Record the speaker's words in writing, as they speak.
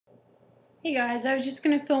Hey guys, I was just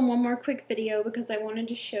going to film one more quick video because I wanted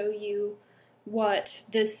to show you what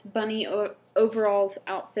this bunny overalls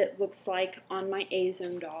outfit looks like on my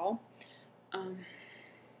A-Zone doll.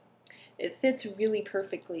 It fits really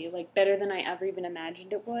perfectly, like better than I ever even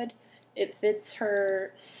imagined it would. It fits her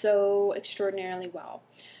so extraordinarily well.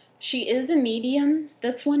 She is a medium,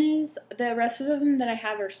 this one is. The rest of them that I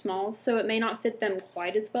have are small, so it may not fit them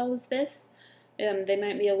quite as well as this. They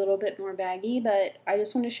might be a little bit more baggy, but I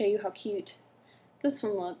just want to show you how cute this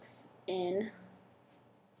one looks in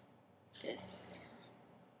this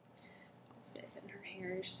outfit. And her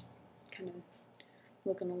hair's kind of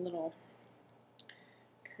looking a little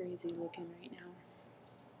crazy looking right now.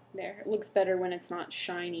 There, it looks better when it's not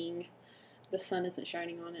shining. The sun isn't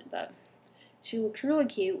shining on it, but she looks really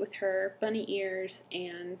cute with her bunny ears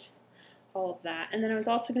and all of that. And then I was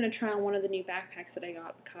also going to try on one of the new backpacks that I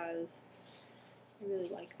got because I really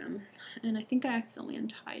like them. And I think I accidentally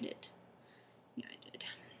untied it. Yeah, I did.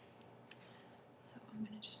 So I'm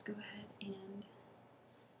going to just go ahead and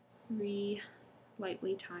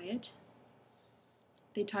lightly tie it.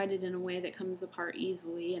 They tied it in a way that comes apart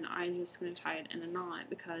easily, and I'm just going to tie it in a knot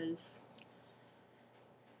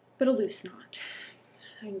but a loose knot. So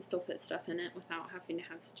I can still fit stuff in it without having to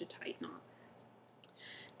have such a tight knot.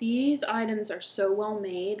 These items are so well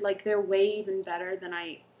made, like they're way even better than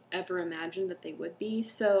I ever imagined that they would be,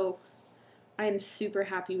 so I am super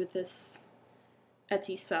happy with this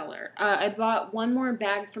Etsy seller. I bought one more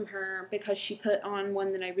bag from her because she put on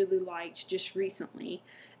one that I really liked just recently,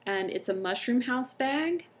 and it's a mushroom house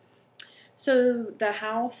bag. So the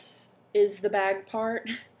house is the bag part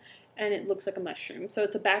and it looks like a mushroom. So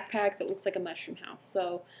it's a backpack that looks like a mushroom house.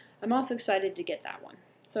 So I'm also excited to get that one.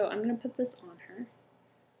 So I'm going to put this on her.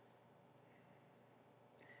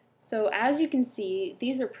 So as you can see,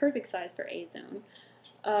 these are perfect size for A-Zone.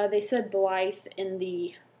 They said Blythe in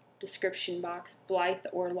the description box, Blythe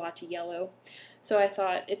or Latte Yellow. So I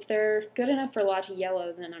thought if they're good enough for Latte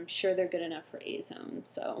Yellow, then I'm sure they're good enough for A-Zone.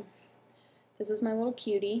 So this is my little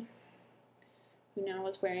cutie who now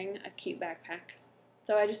is wearing a cute backpack.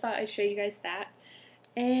 So I just thought I'd show you guys that.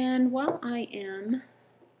 And while I am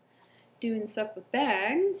doing stuff with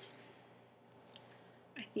bags,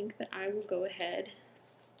 I think that I will go ahead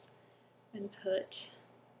and put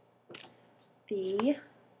the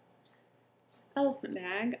elephant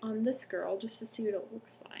bag on this girl just to see what it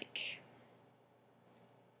looks like.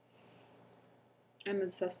 I'm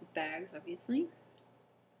obsessed with bags, obviously.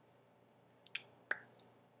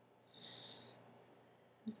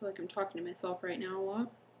 I feel like I'm talking to myself right now a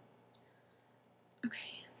lot.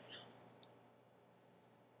 Okay, so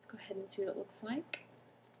let's go ahead and see what it looks like.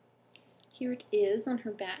 Here it is on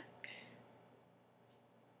her back.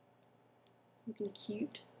 Looking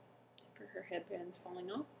cute. For her headband's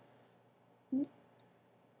falling off.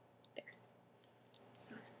 There.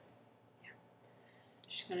 So, yeah.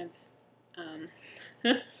 She's kind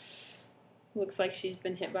of looks like she's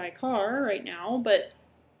been hit by a car right now, but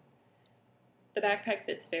the backpack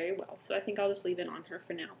fits very well, so I think I'll just leave it on her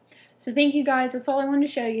for now. So thank you guys, that's all I wanted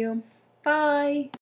to show you. Bye!